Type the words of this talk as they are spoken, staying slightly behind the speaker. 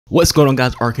What's going on,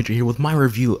 guys? Architecture here with my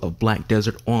review of Black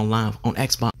Desert Online on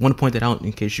Xbox. I want to point that out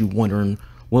in case you're wondering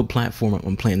what platform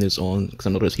I'm playing this on, because I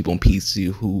know there's people on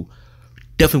PC who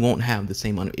definitely won't have the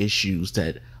same amount of issues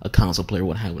that a console player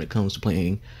would have when it comes to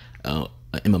playing an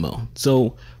MMO.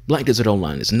 So Black Desert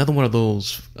Online is another one of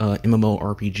those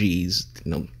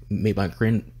MMORPGs, made by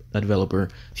a developer.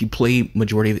 If you play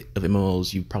majority of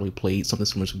MMOs, you probably played something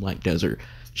similar to Black Desert,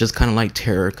 just kind of like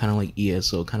Terra, kind of like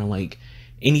ESO, kind of like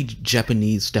any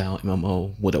Japanese style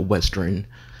MMO with a Western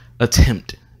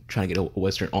attempt trying to get a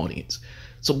Western audience.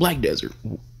 So Black Desert,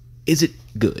 is it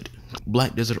good?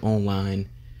 Black Desert Online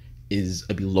is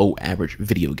a below average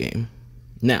video game.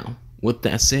 Now, with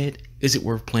that said, is it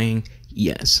worth playing?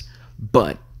 Yes.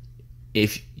 But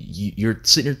if you're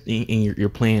sitting there and you're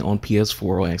playing on PS4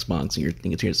 or Xbox and you're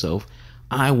thinking to yourself,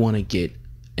 I want to get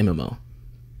MMO.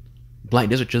 Black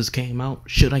Desert just came out.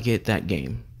 Should I get that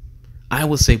game? I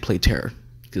would say play Terra,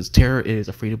 because Terra is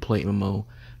a free-to-play MMO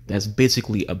that's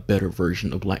basically a better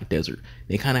version of Black Desert.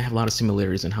 They kind of have a lot of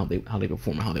similarities in how they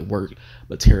perform and how they work,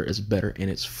 but Terra is better and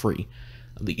it's free.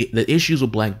 The issues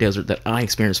with Black Desert that I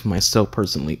experienced for myself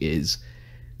personally is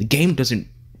the game doesn't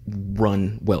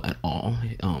run well at all.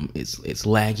 It's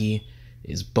laggy,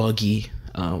 it's buggy.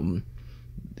 The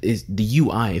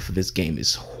UI for this game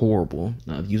is horrible.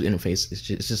 The user interface is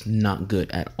just not good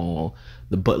at all.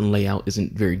 The button layout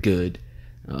isn't very good.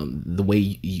 The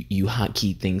way you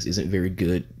hotkey things isn't very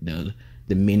good.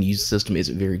 The menu system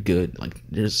isn't very good. Like,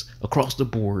 there's across the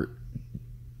board,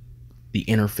 the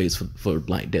interface for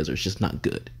Black Desert is just not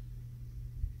good.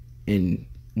 And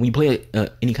when you play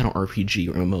any kind of RPG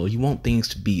or MMO, you want things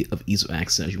to be of ease of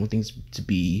access. You want things to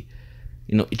be,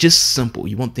 just simple.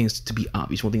 You want things to be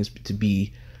obvious. You want things to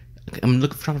be, trying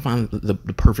to find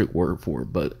the perfect word for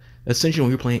it, but essentially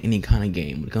when you're playing any kind of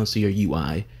game, when it comes to your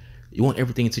UI, you want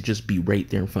everything to just be right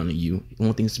there in front of you. You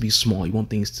want things to be small. You want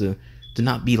things to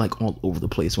not be like all over the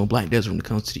place. When Black Desert, when it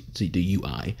comes to the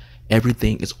UI,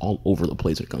 everything is all over the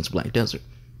place when it comes to Black Desert.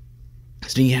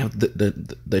 So then you have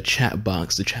the chat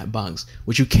box,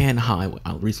 which you can hide.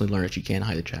 I recently learned that you can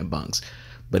hide the chat box,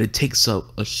 but it takes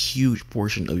up a huge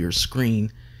portion of your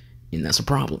screen, and that's a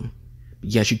problem.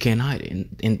 Yes, you can hide it.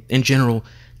 And in general,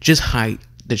 just hide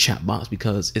the chat box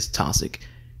because it's toxic.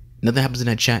 Nothing happens in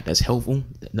that chat that's helpful.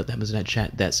 Nothing happens in that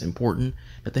chat that's important.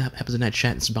 Nothing happens in that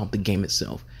chat that's about the game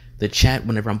itself. The chat,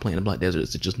 whenever I'm playing in Black Desert,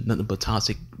 is just nothing but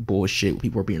toxic bullshit.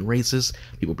 People are being racist.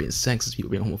 People are being sexist. People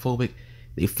are being homophobic.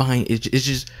 They find it's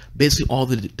just basically all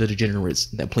the degenerates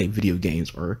that play video games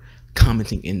are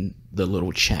commenting in the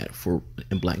little chat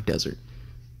in Black Desert.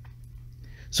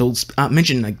 So I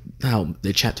mentioned like how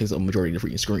the chat takes up a majority of the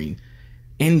freaking screen.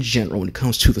 In general, when it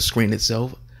comes to the screen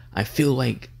itself, I feel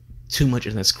like too much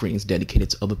of that screen is dedicated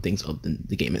to other things other than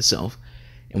the game itself.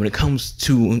 And when it comes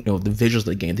to the visuals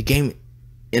of the game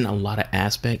in a lot of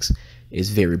aspects is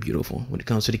very beautiful. When it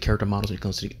comes to the character models, when it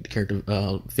comes to the character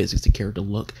physics, the character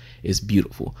look is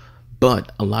beautiful.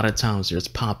 But a lot of times there's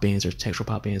pop-ins, there's textual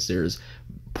pop-ins, there's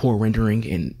poor rendering,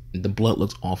 and the blood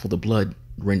looks awful. The blood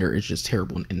render is just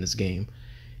terrible in this game.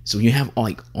 So you have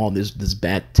all this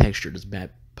bad texture, this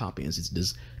bad pop-ins, it's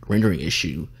this rendering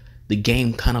issue. The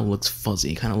game kind of looks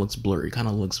fuzzy, kind of looks blurry, kind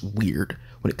of looks weird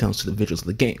when it comes to the visuals of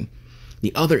the game.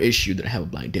 The other issue that I have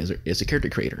with Black Desert is the character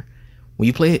creator. When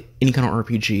you play any kind of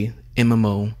RPG,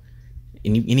 MMO,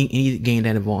 any game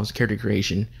that involves character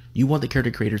creation, you want the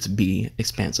character creator to be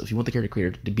expansive. You want the character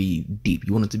creator to be deep.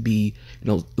 You want it to be,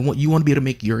 you want to be able to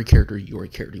make your character your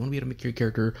character. You want to be able to make your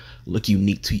character look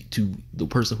unique to the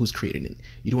person who's creating it.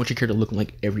 You don't want your character looking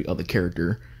like every other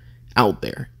character out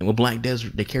there. And with Black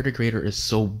Desert, the character creator is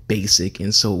so basic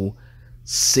and so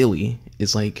silly.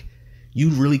 It's like you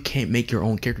really can't make your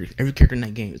own character. Every character in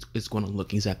that game is going to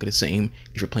look exactly the same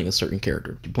if you're playing a certain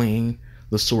character. If you're playing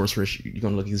the sorceress, you're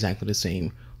going to look exactly the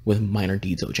same with minor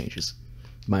detail changes,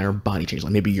 minor body changes.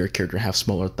 Like maybe your character have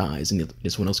smaller thighs and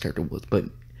this one else character would, but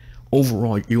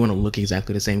overall you're going to look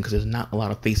exactly the same because there's not a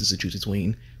lot of faces to choose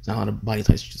between. There's not a lot of body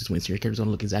types to choose between, so your character's going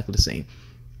to look exactly the same.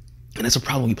 And that's a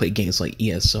problem when you play games like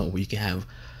ESO, where you can have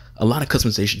a lot of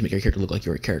customization to make your character look like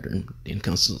your character. And it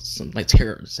comes to some like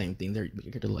Terra, the same thing there. Your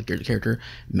character look like your character.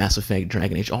 Mass Effect,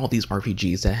 Dragon Age, all these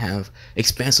RPGs that have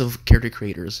expansive character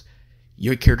creators,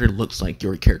 your character looks like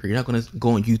your character. You're not going to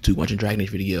go on YouTube, watch a Dragon Age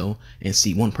video, and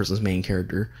see one person's main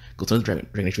character. Go to the Dragon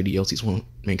Age video, see one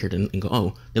main character, and go,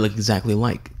 oh, they look exactly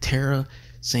alike. Terra,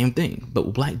 same thing. But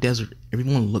with Black Desert,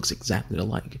 everyone looks exactly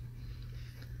alike.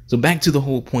 So back to the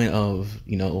whole point of,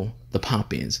 the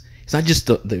pop-ins. It's not just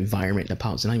the environment that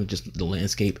pops, it's not even just the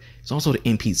landscape. It's also the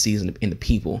NPCs and the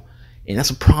people. And that's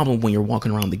a problem when you're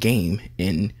walking around the game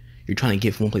and you're trying to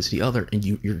get from one place to the other and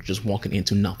you're just walking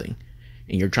into nothing.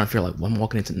 and you're trying to figure out, like, well, I'm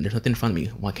walking into, there's nothing in front of me,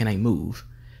 why can't I move?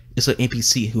 It's an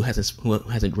NPC who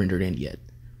hasn't rendered in yet,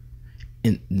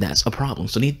 and that's a problem.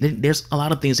 So there's a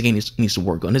lot of things the game needs to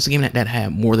work on. This is a game that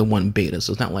had more than one beta,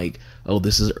 so it's not like, oh,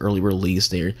 this is early release.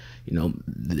 They're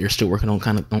still working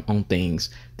on on things.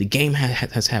 The game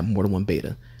has had more than one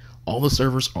beta. All the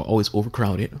servers are always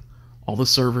overcrowded. All the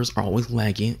servers are always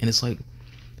lagging, and it's like,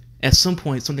 at some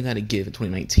point, something got to give in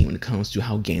 2019 when it comes to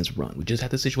how games run. We just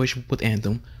had the situation with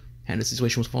Anthem, had the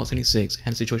situation with Fallout 76,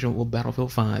 had the situation with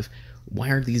Battlefield 5. Why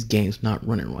are these games not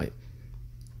running right?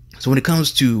 So when it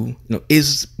comes to,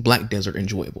 is Black Desert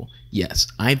enjoyable? Yes,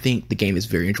 I think the game is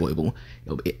very enjoyable.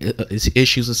 Its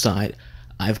issues aside,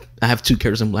 I have two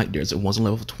characters in Black Desert. One's a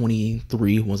level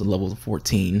 23, one's a level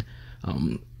 14.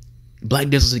 Black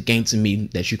Desert is a game to me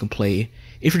that you can play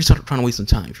if you're just trying to waste some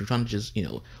time. If you're trying to just,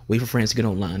 wait for friends to get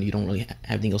online, you don't really have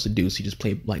anything else to do, so you just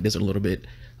play Black Desert a little bit.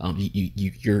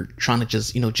 You're trying to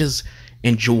just, just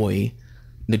enjoy,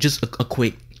 just a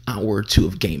quick hour or two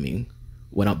of gaming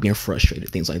without being frustrated,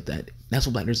 things like that. That's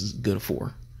what Black Desert is good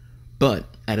for. But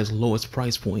at its lowest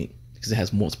price point, because it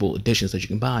has multiple editions that you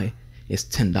can buy, it's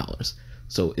 $10.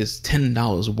 So it's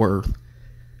 $10 worth,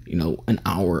 an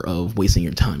hour of wasting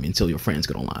your time until your friends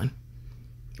get online.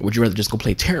 Would you rather just go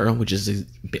play Terra, which is,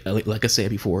 like I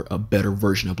said before, a better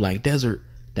version of Black Desert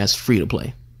that's free to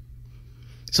play?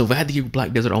 So if I had to give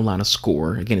Black Desert Online a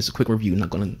score, again, it's a quick review, I'm not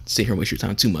going to sit here and waste your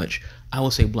time too much. I will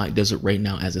say Black Desert right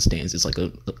now, as it stands, is like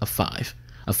a 5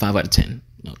 out of 10.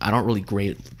 I don't really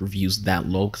grade reviews that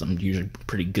low because I'm usually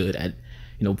pretty good at,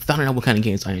 finding out what kind of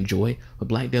games I enjoy. But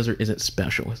Black Desert isn't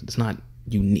special. It's not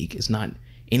unique. It's not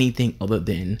anything other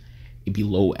than a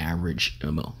below average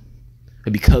MMO.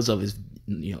 But because of its,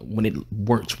 when it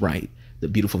works right, the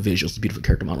beautiful visuals, the beautiful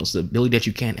character models, the ability that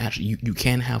you can actually, you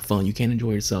can have fun, you can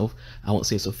enjoy yourself, I won't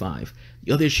say it's a 5.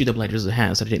 The other issue that Black Desert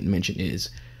has that I didn't mention is,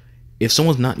 if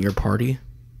someone's not in your party,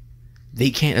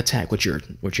 they can't attack what you're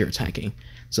attacking.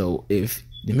 So if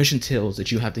the mission tells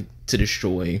that you have to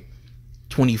destroy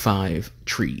 25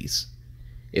 trees,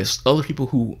 if other people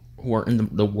who are in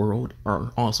the world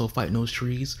are also fighting those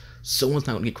trees, someone's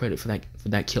not gonna get credit for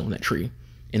that kill on that tree,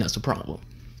 and that's the problem.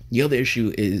 The other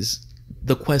issue is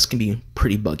the quest can be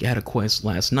pretty buggy. I had a quest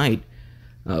last night,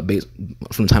 based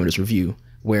from the time of this review,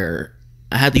 where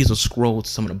I had to use a scroll to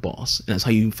summon a boss, and that's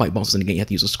how you fight bosses in the game. You have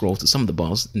to use a scroll to summon the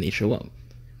boss, and they show up.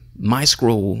 My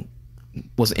scroll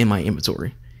was in my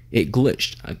inventory. It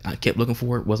glitched. I kept looking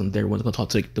for it. Wasn't there. Wasn't gonna talk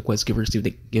to the quest giver to see if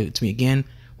they give it to me again.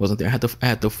 Wasn't there. I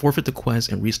had to forfeit the quest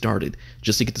and restart it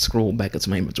just to get the scroll back into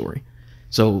my inventory.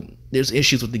 So there's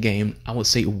issues with the game. I would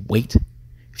say wait.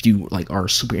 If you are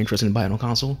super interested in buying it on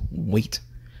console, wait.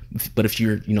 But if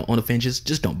you're on the fences,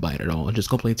 just don't buy it at all. Just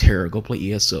go play Terra, go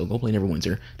play ESO, go play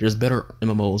Neverwinter. There's better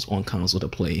MMOs on console to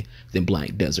play than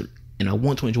Black Desert. And I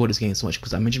want to enjoy this game so much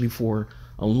because I mentioned before,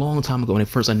 a long time ago when I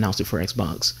first announced it for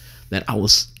Xbox, that I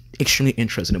was extremely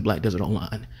interested in Black Desert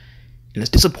Online. And it's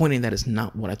disappointing that it's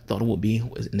not what I thought it would be,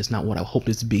 and it's not what I hoped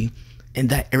it to be, and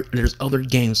that there's other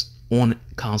games on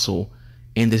console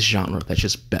in this genre that's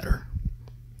just better.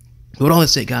 But with all that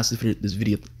said, guys, this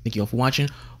video, thank you all for watching.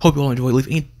 Hope you all enjoyed. Leave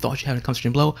any thoughts you have in the comment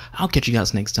section below. I'll catch you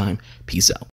guys next time. Peace out.